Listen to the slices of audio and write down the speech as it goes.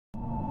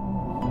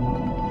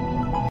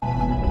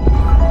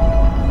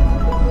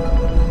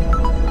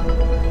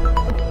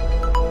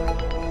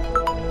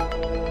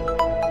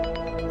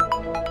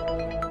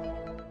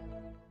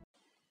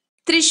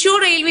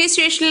Railway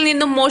സ്റ്റേഷനിൽ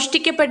നിന്നും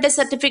മോഷ്ടിക്കപ്പെട്ട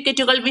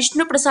സർട്ടിഫിക്കറ്റുകൾ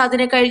വിഷ്ണു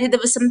പ്രസാദിന് കഴിഞ്ഞ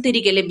ദിവസം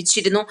തിരികെ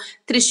ലഭിച്ചിരുന്നു.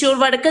 തൃശൂർ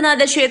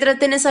വടക്കുനാഥ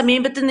ക്ഷേത്രത്തിന്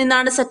സമീപത്ത്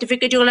നിന്നാണ്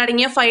സർട്ടിഫിക്കറ്റുകൾ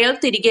അടങ്ങിയ ഫയൽ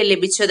തിരികെ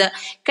ലഭിച്ചത്.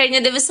 കഴിഞ്ഞ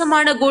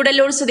ദിവസമാണ്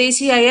ഗൂഡല്ലൂർ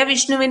സ്വദേശിയായ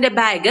വിഷ്ണുവിന്റെ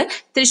ബാഗ്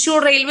തൃശൂർ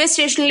റെയിൽവേ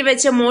സ്റ്റേഷനിൽ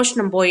വെച്ച്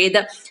മോഷണം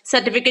പോയത്.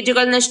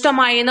 സർട്ടിഫിക്കറ്റുകൾ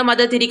നഷ്ടമായെന്നും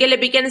അത് തിരികെ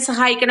ലഭിക്കാൻ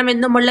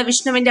സഹായിക്കണമെന്നുമുള്ള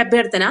വിഷ്ണുവിന്റെ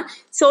അഭ്യർത്ഥന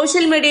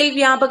സോഷ്യൽ മീഡിയയിൽ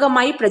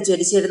വ്യാപകമായി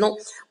പ്രചരിച്ചിരുന്നു.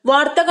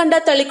 വാർത്ത കണ്ട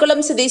തളിക്കുളം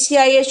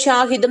സ്വദേശിയായ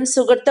ഷാഹിദും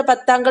സുഹൃത്ത്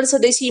പത്താങ്കൽ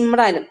സ്വദേശി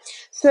ഇമ്രാനും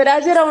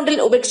സ്വരാജ് റൗണ്ടിൽ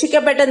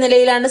ഉപേക്ഷിക്കപ്പെട്ട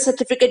നിലയിലാണ്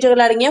സർട്ടിഫിക്കറ്റുകൾ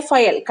അടങ്ങിയ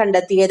ഫയൽ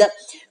കണ്ടെത്തിയത്.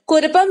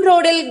 കുരുപ്പം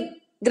റോഡിൽ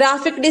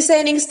ഗ്രാഫിക്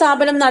ഡിസൈനിംഗ്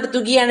സ്ഥാപനം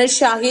നടത്തുകയാണ്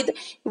ഷാഹിദ്.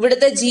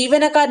 ഇവിടുത്തെ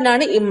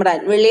ജീവനക്കാരനാണ് ഇമ്രാൻ.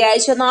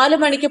 വെള്ളിയാഴ്ച 4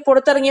 മണിക്ക്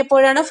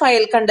പുറത്തിറങ്ങിയപ്പോഴാണ്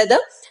ഫയൽ കണ്ടത്.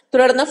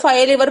 തുടർന്ന്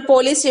ഫയൽ ഇവർ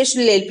പോലീസ്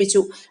സ്റ്റേഷനിൽ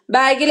ഏൽപ്പിച്ചു.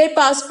 ബാഗിലെ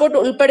പാസ്പോർട്ട്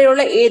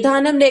ഉൾപ്പെടെയുള്ള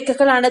ഏതാനും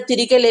രേഖകളാണ്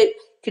തിരികെ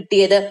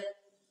കിട്ടിയത്.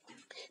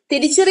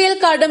 തിരിച്ചറിയൽ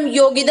കാർഡും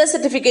യോഗ്യതാ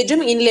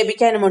സർട്ടിഫിക്കറ്റും ഇനി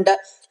ലഭിക്കാനുമുണ്ട്.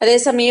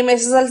 അതേസമയം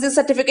SSLC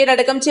സർട്ടിഫിക്കറ്റ്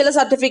അടക്കം ചില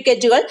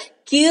സർട്ടിഫിക്കറ്റുകൾ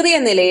കീറിയ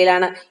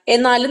നിലയിലാണ്.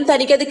 എന്നാലും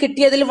തനിക്കത്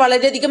കിട്ടിയതിൽ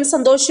വളരെയധികം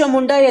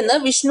സന്തോഷമുണ്ട് എന്ന്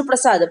വിഷ്ണു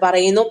പ്രസാദ്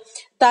പറയുന്നു.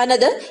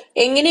 താനത്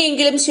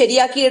എങ്ങനെയെങ്കിലും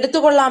ശരിയാക്കി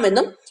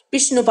എടുത്തുകൊള്ളാമെന്നും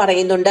വിഷ്ണു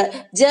പറയുന്നുണ്ട്.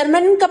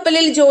 ജർമ്മൻ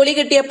കപ്പലിൽ ജോലി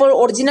കിട്ടിയപ്പോൾ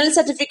ഒറിജിനൽ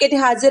സർട്ടിഫിക്കറ്റ്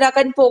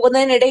ഹാജരാക്കാൻ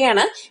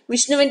പോകുന്നതിനിടെയാണ്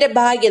വിഷ്ണുവിന്റെ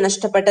ബാഗ്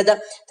നഷ്ടപ്പെട്ടത്.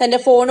 തന്റെ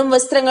ഫോണും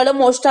വസ്ത്രങ്ങളും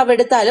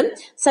മോഷ്ടാവെടുത്താലും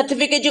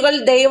സർട്ടിഫിക്കറ്റുകൾ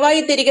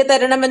ദയവായി തിരികെ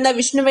തരണമെന്ന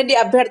വിഷ്ണുവിന്റെ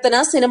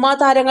അഭ്യർത്ഥന സിനിമാ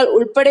താരങ്ങൾ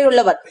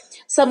ഉൾപ്പെടെയുള്ളവർ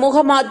സമൂഹ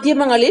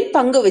മാധ്യമങ്ങളിൽ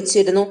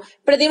പങ്കുവച്ചിരുന്നു.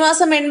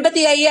 പ്രതിമാസം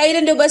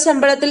 85,000 രൂപ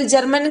ശമ്പളത്തിൽ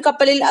ജർമ്മൻ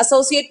കപ്പലിൽ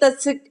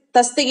അസോസിയേറ്റ്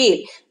തസ്തികയിൽ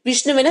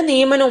വിഷ്ണുവിന്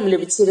നിയമനവും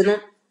ലഭിച്ചിരുന്നു.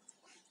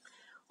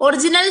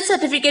 ഒറിജിനൽ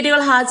സർട്ടിഫിക്കറ്റുകൾ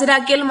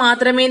ഹാജരാക്കിയാൽ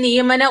മാത്രമേ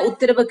നിയമന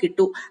ഉത്തരവ്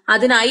കിട്ടൂ.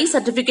 അതിനായി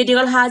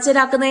സർട്ടിഫിക്കറ്റുകൾ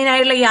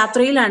ഹാജരാക്കുന്നതിനായുള്ള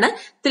യാത്രയിലാണ്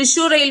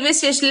തൃശൂർ റെയിൽവേ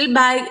സ്റ്റേഷനിൽ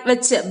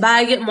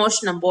ബാഗ്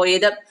മോഷണം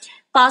പോയത്.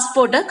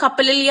 പാസ്പോർട്ട്,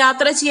 കപ്പലിൽ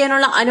യാത്ര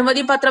ചെയ്യാനുള്ള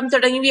അനുമതി പത്രം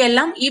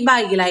തുടങ്ങിയവയെല്ലാം ഈ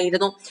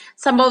ബാഗിലായിരുന്നു.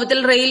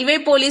 സംഭവത്തിൽ റെയിൽവേ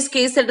പോലീസ്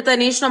കേസെടുത്ത്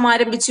അന്വേഷണം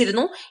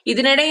ആരംഭിച്ചിരുന്നു.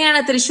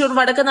 ഇതിനിടെയാണ് തൃശൂർ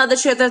വടക്കുനാഥ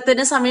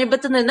ക്ഷേത്രത്തിന്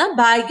സമീപത്ത് നിന്ന്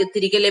ബാഗ്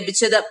തിരികെ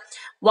ലഭിച്ചത്.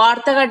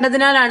 വാർത്ത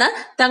കണ്ടതിനാലാണ്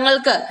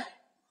തങ്ങൾക്ക്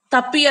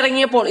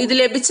തപ്പിയിറങ്ങിയപ്പോൾ ഇത്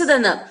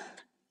ലഭിച്ചതെന്ന്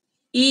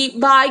ഈ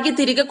ബാഗ്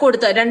തിരികെ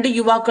കൊടുത്ത 2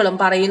 യുവാക്കളും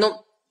പറയുന്നു.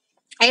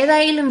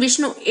 ഏതായാലും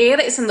വിഷ്ണു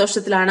ഏറെ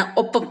സന്തോഷത്തിലാണ്.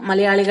 ഒപ്പം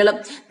മലയാളികളും.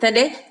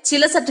 തന്റെ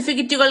ചില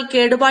സർട്ടിഫിക്കറ്റുകൾ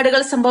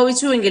കേടുപാടുകൾ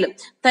സംഭവിച്ചുവെങ്കിലും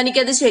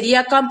തനിക്കത്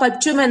ശരിയാക്കാൻ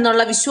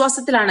പറ്റുമെന്നുള്ള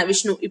വിശ്വാസത്തിലാണ്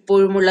വിഷ്ണു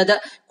ഇപ്പോഴുമുള്ളത്.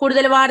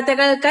 കൂടുതൽ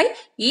വാർത്തകൾക്കായി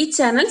ഈ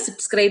ചാനൽ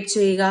സബ്സ്ക്രൈബ്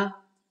ചെയ്യുക.